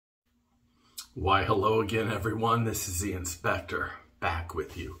Why, hello again, everyone. This is the inspector back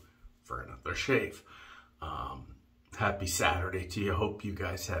with you for another shave. Happy Saturday to you. Hope you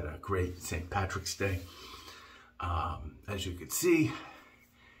guys had a great St. Patrick's Day. As you can see,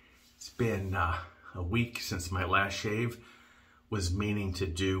 it's been a week since my last shave. Was meaning to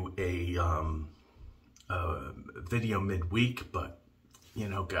do a video midweek, but you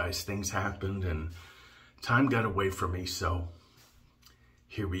know, guys, things happened and time got away from me, so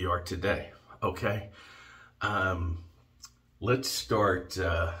here we are today. Okay, let's start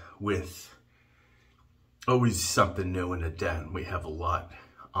with always something new in a den. We have a lot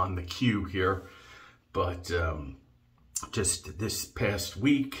on the queue here, but just this past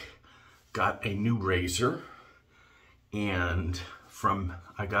week got a new razor, and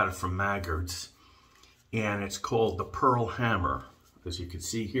I got it from Maggard's, and it's called the Pearl Hammer, as you can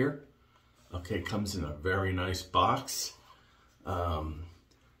see here. Okay, it comes in a very nice box.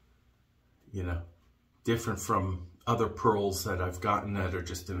 You know, different from other pearls that I've gotten that are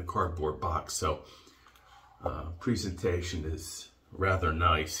just in a cardboard box. So presentation is rather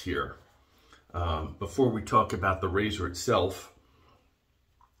nice here. Before we talk about the razor itself,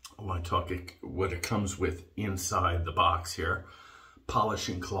 I want to talk what it comes with inside the box here.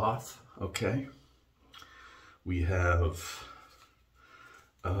 Polishing cloth, okay. We have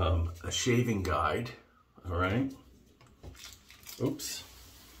a shaving guide, all right. Oops.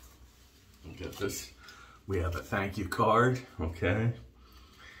 Get this. We have a thank you card, okay.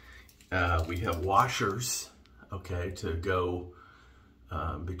 We have washers, okay, to go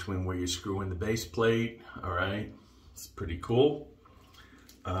between where you screw in the base plate, all right. It's pretty cool.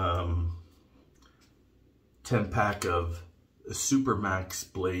 10-pack of Super Max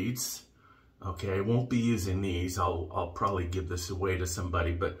blades. Okay, I won't be using these. I'll probably give this away to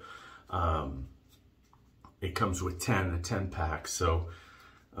somebody, but it comes with 10, a 10-pack, so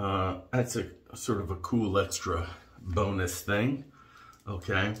that's a sort of a cool extra bonus thing,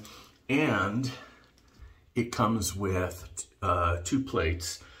 okay? And it comes with 2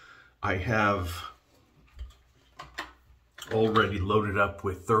 plates. I have already loaded up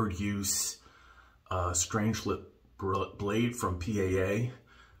with third use strange lip blade from PAA.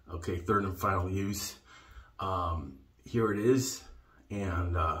 Okay, third and final use. Here it is,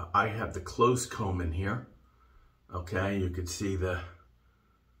 and I have the close comb in here. Okay, you can see the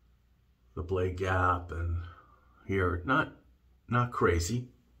blade gap, and here, not crazy,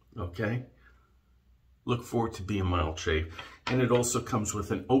 okay? Look forward to being mild shave. And it also comes with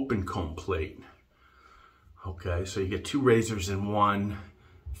an open comb plate. Okay, so you get 2 razors in one,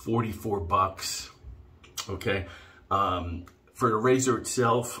 44 bucks, okay? For the razor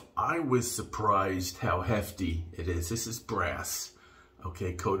itself, I was surprised how hefty it is. This is brass,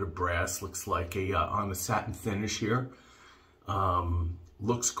 okay, coated brass. Looks like on a satin finish here.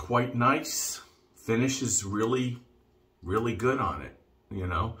 Looks quite nice. Finish is really, really good on it, you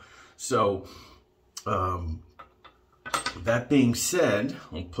know? So, that being said,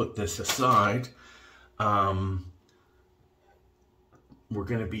 I'll put this aside. We're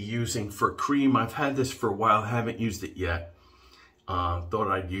gonna be using for cream. I've had this for a while, haven't used it yet. Thought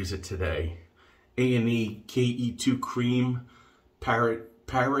I'd use it today. A&E K2e cream,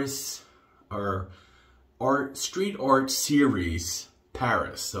 Paris, or Street Art Series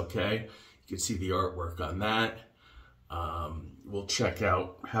Paris, okay? You can see the artwork on that. We'll check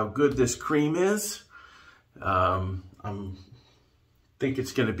out how good this cream is. I think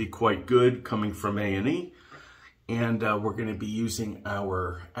it's gonna be quite good coming from A&E. And we're gonna be using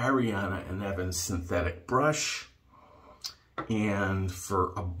our Ariana and Evans synthetic brush. And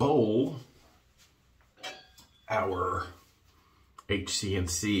for a bowl, our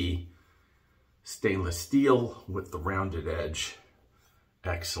HC&C stainless steel with the rounded edge.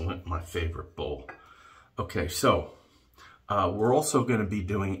 Excellent, my favorite bowl. Okay, so we're also going to be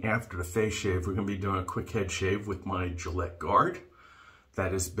doing, after the face shave, we're going to be doing a quick head shave with my Gillette guard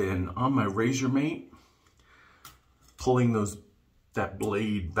that has been on my razor mate, pulling that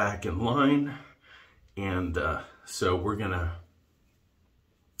blade back in line. And so we're going to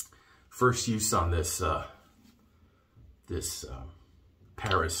first use on this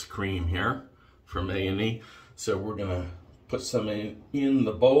Paris cream here from A&E. So we're going to put some in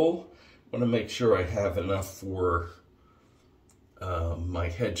the bowl. I want to make sure I have enough for my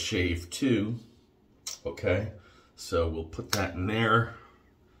head shave too. Okay, so we'll put that in there,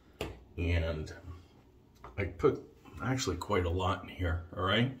 and I put actually quite a lot in here. All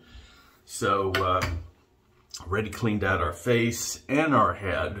right, so already cleaned out our face and our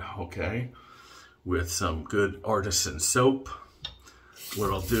head, okay, with some good artisan soap.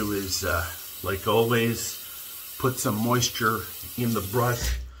 What I'll do is, like always, put some moisture in the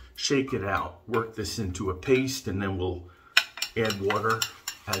brush, shake it out, work this into a paste, and then we'll add water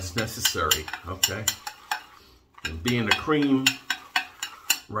as necessary, okay? And being a cream,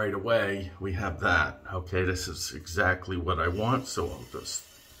 right away, we have that, okay? This is exactly what I want, so I'll just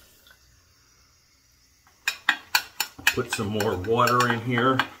put some more water in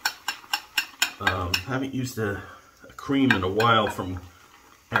here. Haven't used a cream in a while from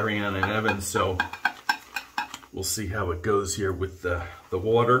Ariane and Evans, so we'll see how it goes here with the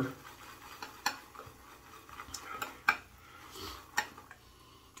water.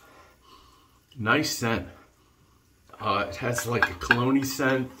 Nice scent. It has like a cologne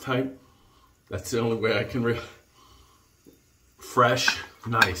scent type. That's the only way I can fresh,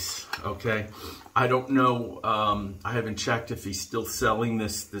 nice, okay? I don't know, I haven't checked if he's still selling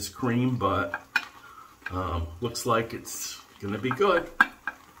this cream, but looks like it's gonna be good,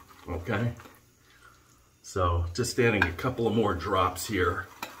 okay? So just adding a couple of more drops here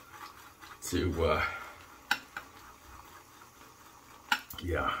to,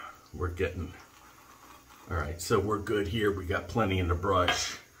 yeah, we're getting, all right, so we're good here. We got plenty in the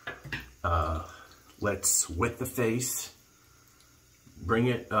brush. Let's wet the face, bring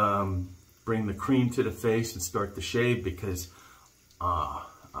the cream to the face and start the shave, because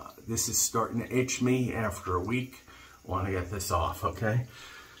this is starting to itch me after a week. I want to get this off, okay?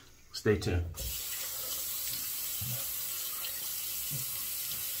 Stay tuned.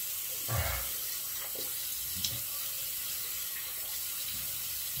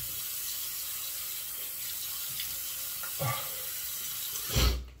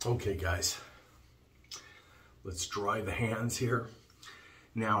 Okay, guys, let's dry the hands here.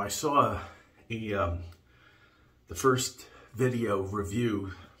 Now, I saw the first video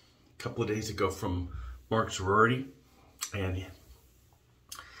review a couple of days ago from Mark Sorority, and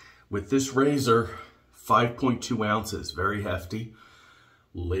with this razor, 5.2 ounces, very hefty,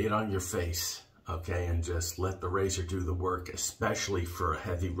 lay it on your face, okay, and just let the razor do the work, especially for a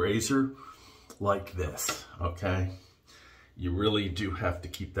heavy razor like this, okay? You really do have to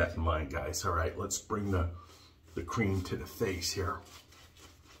keep that in mind, guys. All right, let's bring the cream to the face here.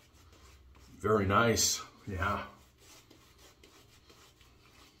 Very nice, yeah.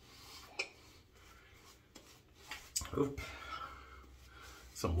 Oop.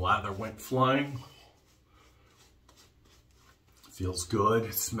 Some lather went flying. Feels good,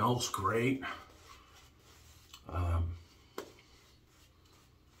 it smells great.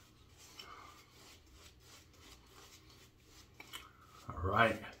 All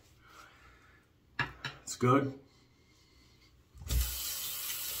right, it's good.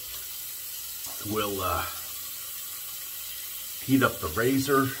 We'll heat up the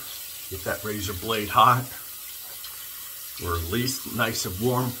razor, get that razor blade hot, or at least nice and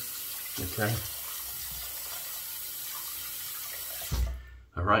warm, okay?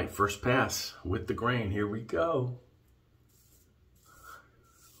 All right, first pass with the grain, here we go.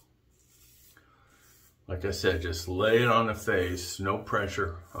 Like I said, just lay it on the face, no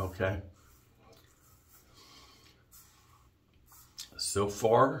pressure, okay? So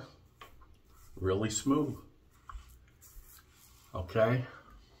far, really smooth, okay?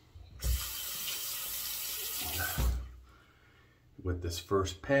 With this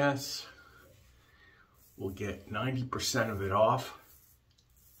first pass, we'll get 90% of it off.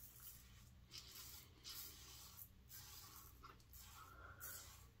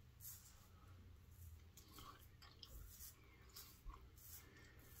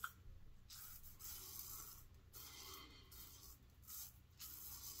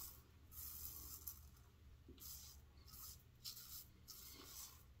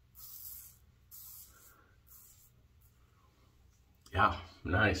 Yeah,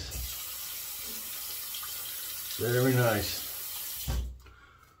 nice. Very nice.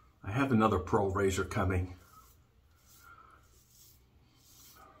 I have another pearl razor coming.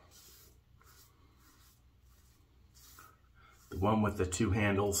 The one with the two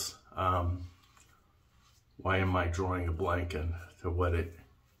handles. Why am I drawing a blank to what it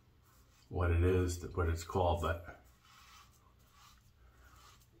is, what it's called, but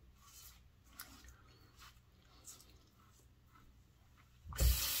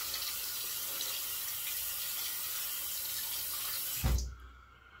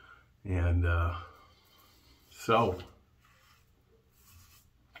and so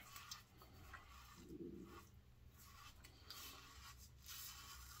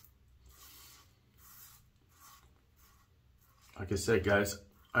like I said, guys,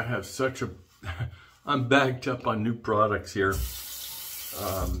 I have such a I'm bagged up on new products here.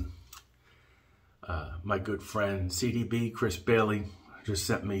 My good friend CDB, Chris Bailey, just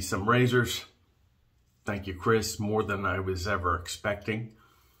sent me some razors. Thank you, Chris, more than I was ever expecting.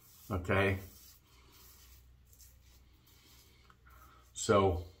 okay?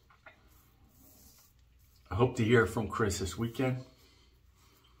 So, I hope to hear from Chris this weekend.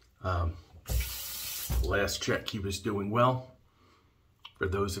 Last check, he was doing well. For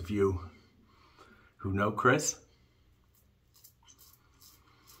those of you who know Chris.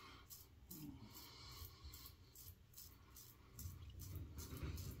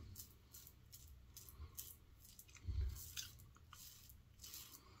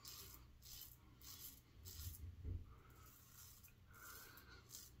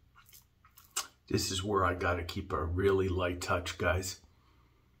 This is where I gotta keep a really light touch, guys.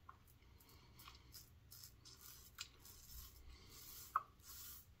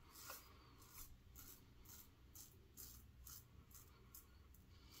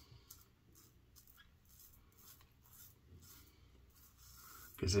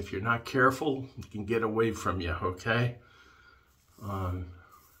 Because if you're not careful, it can get away from you, okay?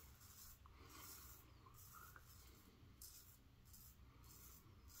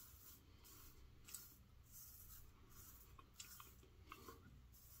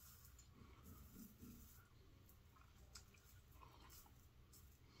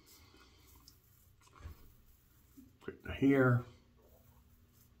 Here.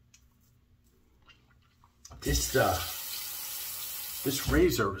 This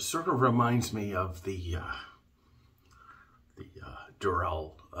razor sort of reminds me of the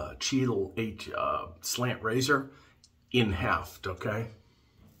Durrell Cheadle 8 slant razor in heft, okay?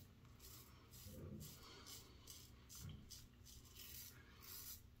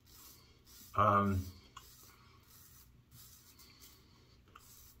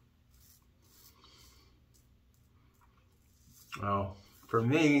 Well, for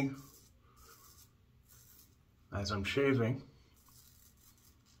me, as I'm shaving,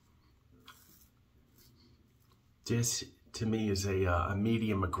 this to me is a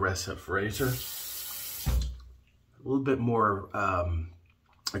medium aggressive razor. A little bit more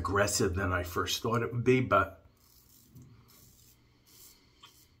aggressive than I first thought it would be, but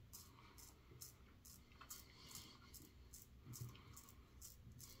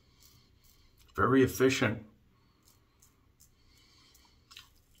very efficient.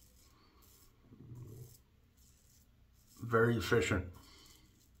 Very efficient.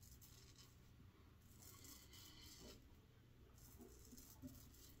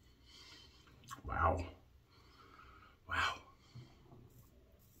 Wow. Wow.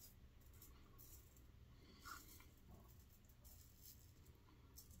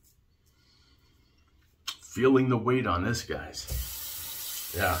 Feeling the weight on this,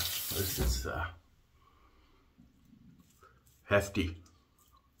 guys. Yeah, this is hefty.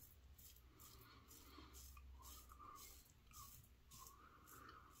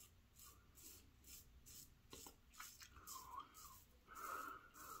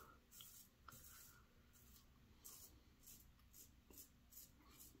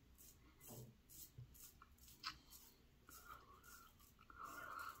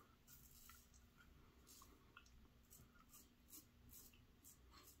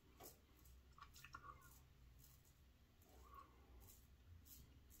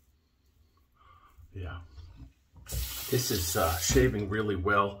 Yeah, this is shaving really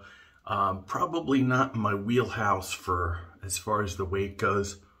well. Probably not my wheelhouse for as far as the weight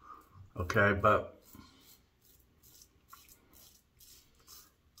goes, okay, but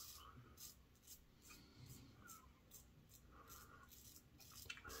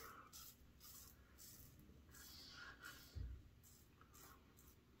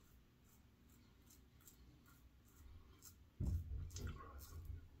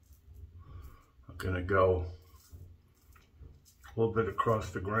I'm gonna go a little bit across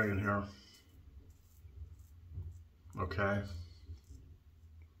the grain here, okay.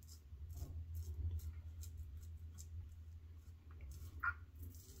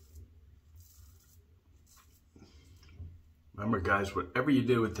 Remember, guys, whatever you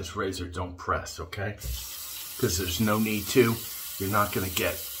do with this razor, don't press, okay? Because there's no need to. You're not going to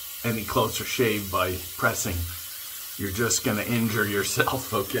get any closer shave by pressing. You're just going to injure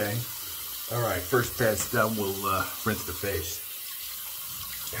yourself, okay? All right, first pass done, we'll rinse the face.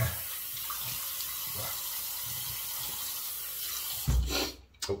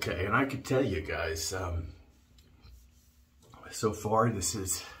 Okay, and I can tell you guys, so far this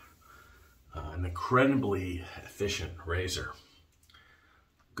is an incredibly efficient razor.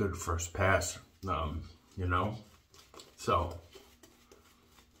 Good first pass, you know. So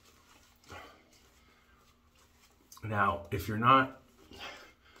now, if you're not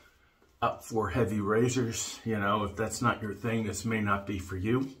up for heavy razors, you know, if that's not your thing, this may not be for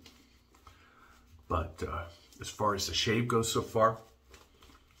you. But as far as the shave goes so far,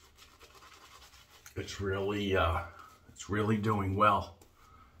 it's really doing well.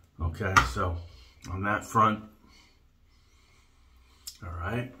 Okay, so on that front, all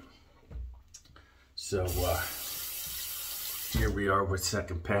right. So here we are with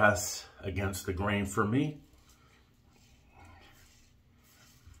second pass against the grain for me.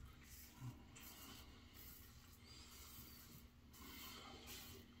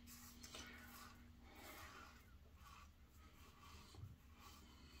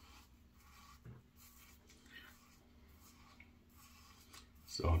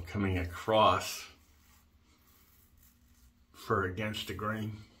 So I'm coming across for against the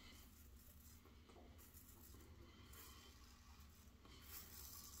grain.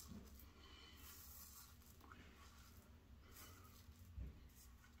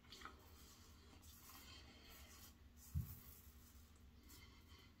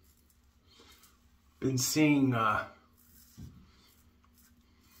 Been seeing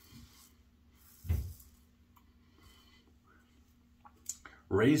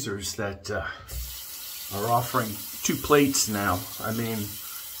razors that are offering 2 plates now. I mean,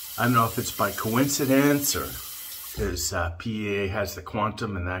 I don't know if it's by coincidence or because PEA has the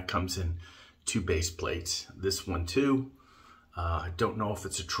Quantum and that comes in 2 base plates. This one too. I don't know if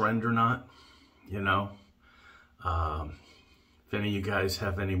it's a trend or not, you know. If any of you guys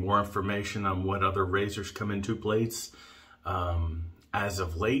have any more information on what other razors come in 2 plates as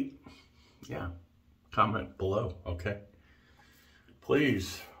of late, yeah, comment below, okay?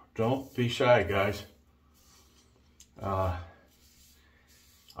 Please, don't be shy, guys. I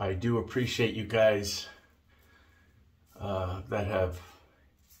do appreciate you guys that have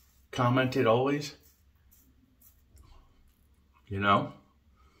commented always, you know.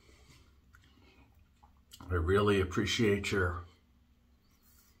 I really appreciate your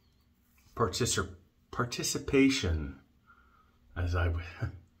participation as I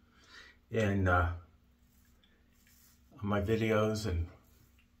in my videos and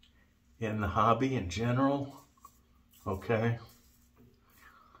in the hobby in general, okay?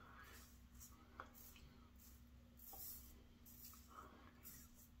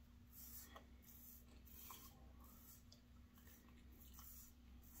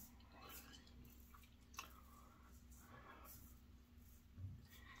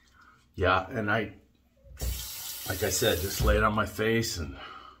 Yeah, and like I said, just lay it on my face and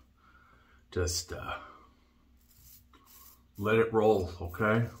just let it roll,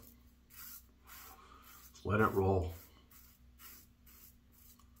 okay? Let it roll.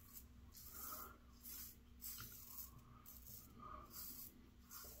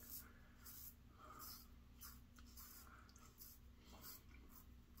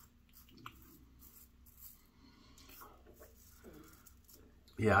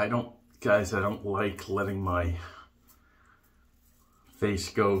 Yeah, I don't like letting my face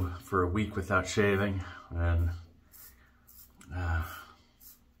go for a week without shaving, and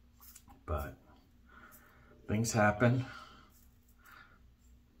but things happen.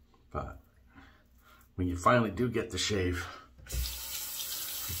 But when you finally do get the shave,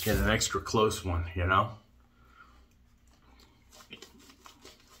 you get an extra close one, you know?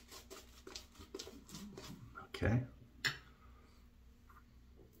 Okay.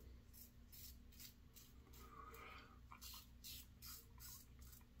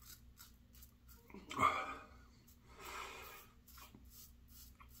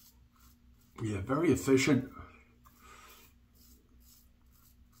 Yeah, very efficient.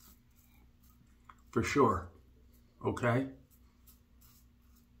 For sure. Okay?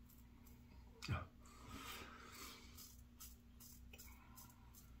 Yeah.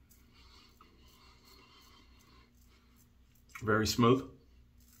 Very smooth.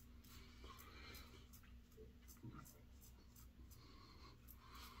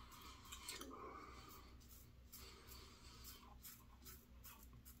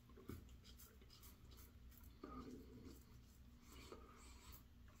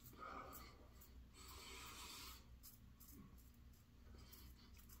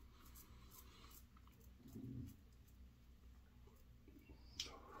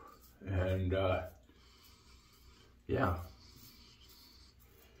 And yeah,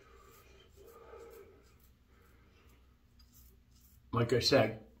 like I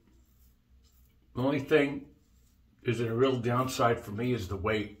said, the only thing is that a real downside for me is the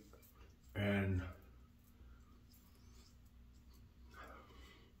weight, and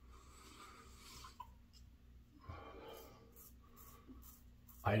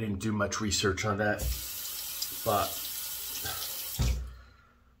I didn't do much research on that, but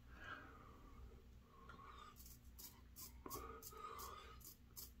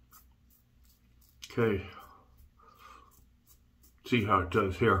okay, see how it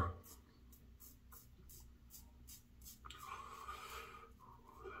does here.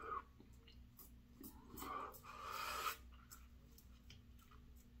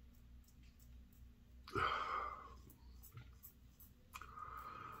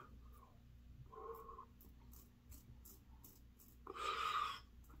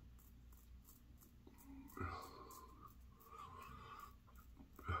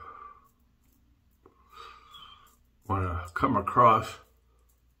 come across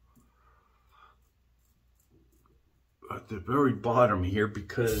at the very bottom here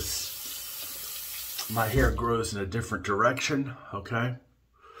because my hair grows in a different direction, okay?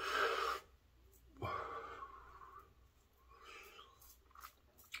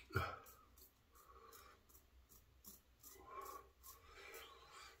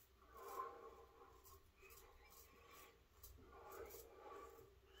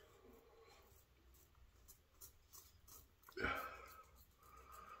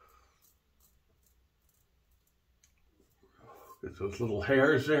 Get those little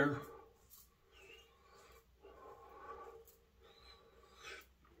hairs there.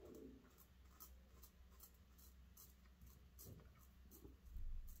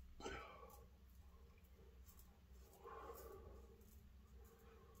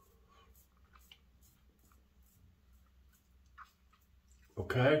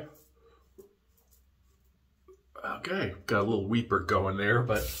 Okay. Okay, got a little weeper going there,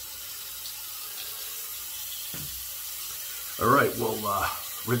 but all right, we'll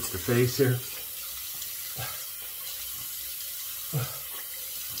rinse the face here.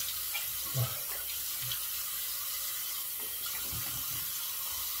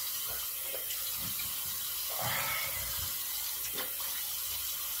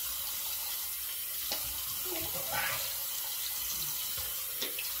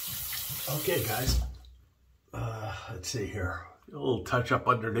 Okay, guys. Let's see here. A little touch up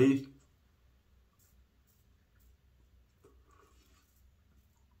underneath.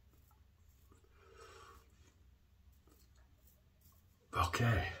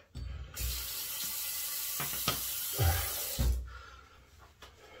 Okay.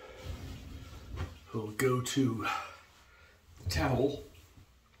 We'll go to the towel.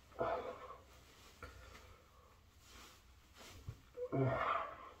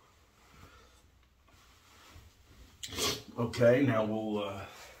 Okay, now we'll,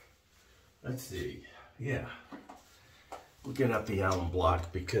 let's see, yeah. We'll get out the alum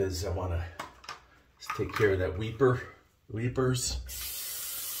block because I want to take care of that weepers.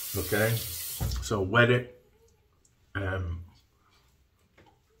 Okay, so wet it.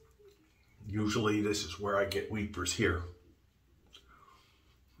 Usually this is where I get weepers here.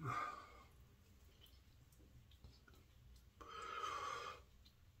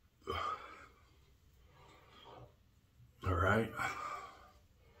 All right.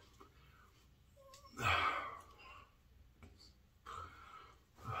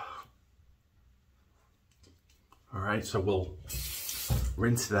 All right, so we'll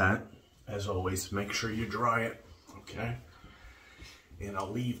rinse that. As always, make sure you dry it, okay? And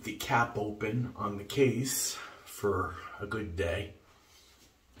I'll leave the cap open on the case for a good day,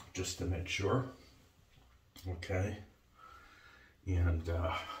 just to make sure, okay? And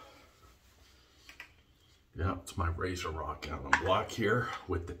yeah, it's my Razor Rock alum block here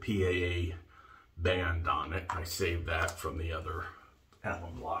with the PAA band on it. I saved that from the other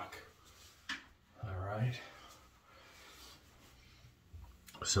alum block. All right.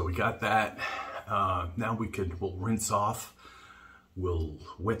 So we got that. Now we'll rinse off. We'll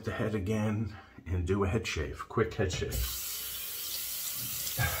wet the head again and do a head shave, quick head shave.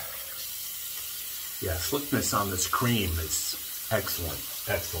 Yeah, slickness on this cream is excellent,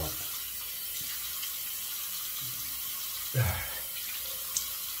 excellent.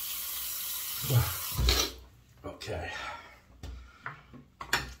 Okay.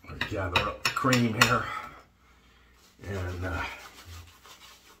 Gather up the cream here and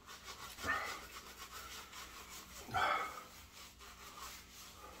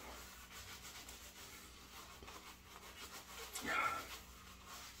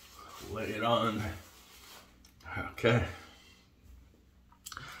lay it on. Okay.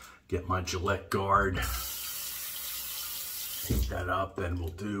 Get my Gillette guard. Heat that up, then we'll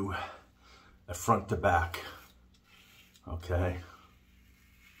do a front to back. Okay.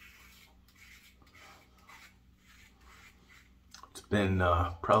 It's been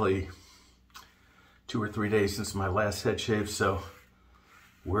probably 2 or 3 days since my last head shave, so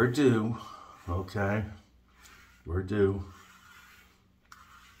we're due. Okay. We're due.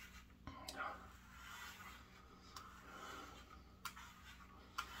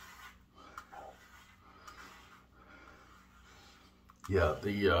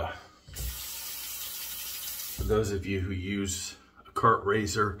 Yeah, for those of you who use a cart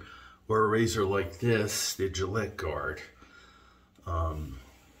razor or a razor like this, the Gillette guard,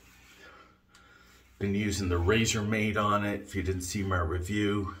 been using the Razor Mate on it. If you didn't see my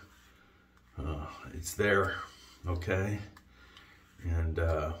review, it's there, okay? And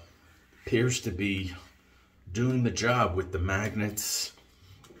appears to be doing the job with the magnets,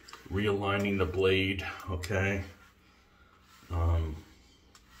 realigning the blade, okay?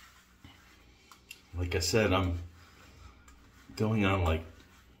 Like I said, I'm going on like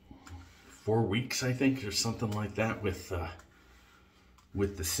 4 weeks, I think, or something like that, with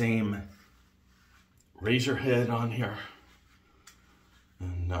the same razor head on here,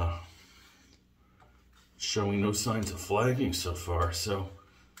 and showing no signs of flagging so far. So,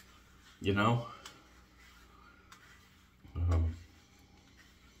 you know,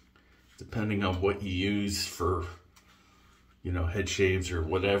 depending on what you use for, you know, head shaves or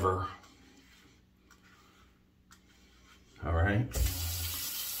whatever. All right,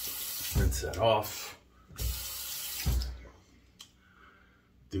 rinse that off.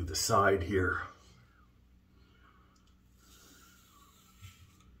 Do the side here.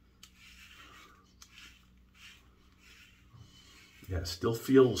 Yeah, still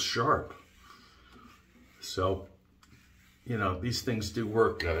feels sharp. So, you know, these things do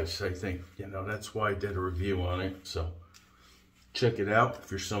work, guys. I think, you know, that's why I did a review on it. So check it out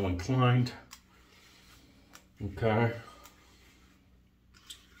if you're so inclined. Okay.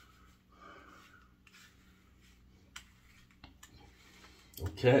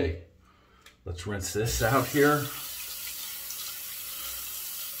 Okay, let's rinse this out here.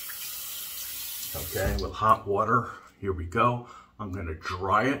 Okay, with hot water. Here we go. I'm gonna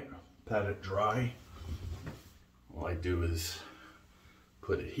dry it, pat it dry. All I do is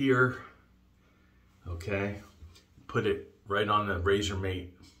put it here, okay? Put it right on the razor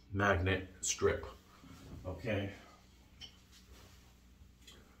mate magnet strip, okay?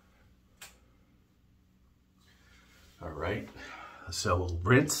 All right, so we'll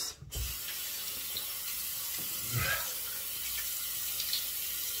rinse.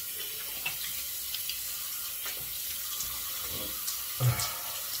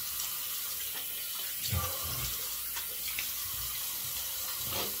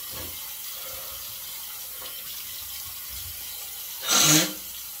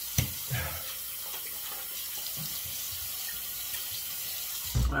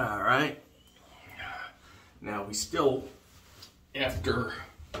 All right, now we still, after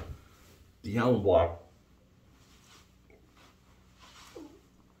the elm block,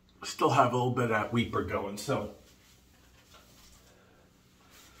 still have a little bit of that weeper going. So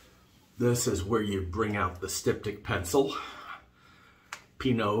this is where you bring out the styptic pencil.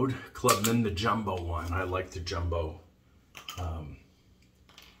 Pinode Clubman, the jumbo one. I like the jumbo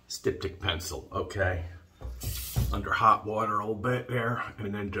styptic pencil, okay? Under hot water a little bit there,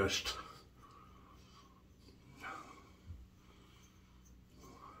 and then just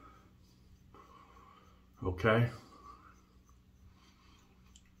okay.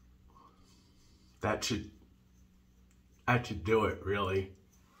 That should do it, really.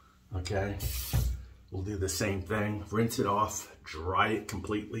 Okay, we'll do the same thing. Rinse it off, dry it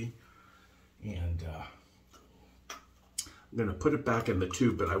completely, and I'm gonna put it back in the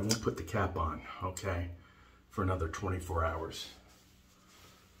tube, but I won't put the cap on, okay, for another 24 hours.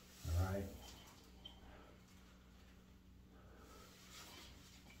 All right.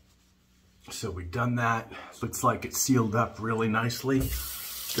 So we've done that. Looks like it's sealed up really nicely.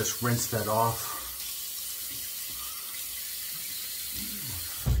 Just rinse that off.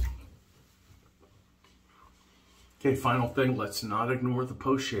 Okay, final thing, let's not ignore the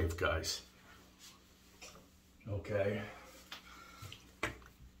post shave, guys. Okay.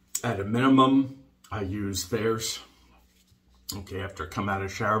 At a minimum, I use theirs. Okay, after I come out of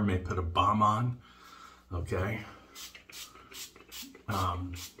the shower, may put a balm on. Okay.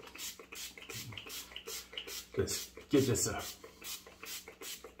 Just give this a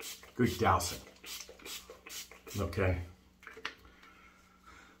good dousing. Okay.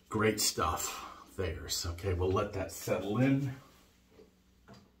 Great stuff. Theirs. Okay, we'll let that settle in.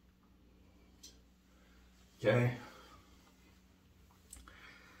 Okay.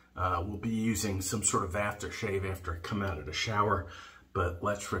 We'll be using some sort of aftershave after I come out of the shower, but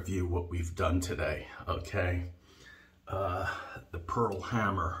let's review what we've done today. Okay. The Pearl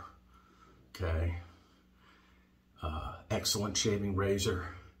Hammer. Okay. Excellent shaving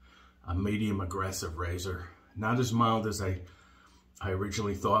razor. A medium aggressive razor. Not as mild as I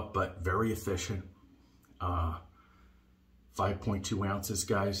originally thought, but very efficient. 5.2 ounces,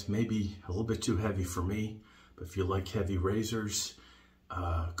 guys. Maybe a little bit too heavy for me, but if you like heavy razors,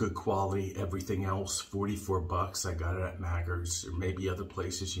 good quality, everything else, 44 bucks. I got it at Maggers, or maybe other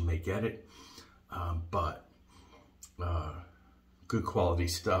places you may get it, but good quality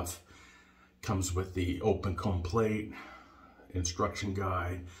stuff. Comes with the open comb plate, instruction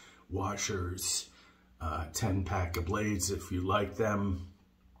guide, washers, 10-pack of blades if you like them.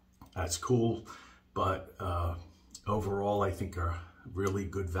 That's cool, but overall I think are really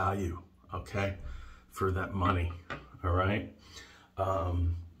good value, okay, for that money, all right?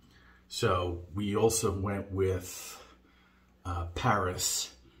 So we also went with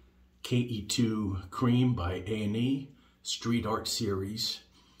Paris K2e Cream by A&E, Street Art Series.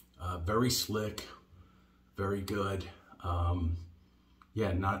 Very slick, very good.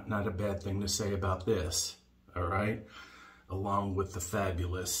 Yeah, not a bad thing to say about this, all right? Along with the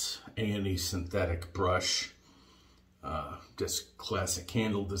fabulous A&E synthetic brush, just classic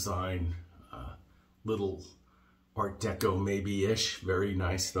handle design, little Art Deco maybe-ish, very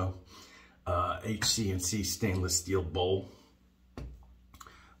nice though. HC&C stainless steel bowl.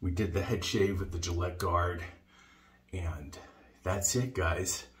 We did the head shave with the Gillette guard, and that's it,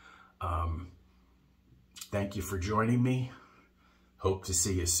 guys. Thank you for joining me. Hope to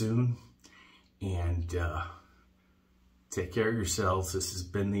see you soon, and take care of yourselves. This has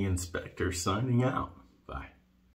been the Inspector signing out. Bye.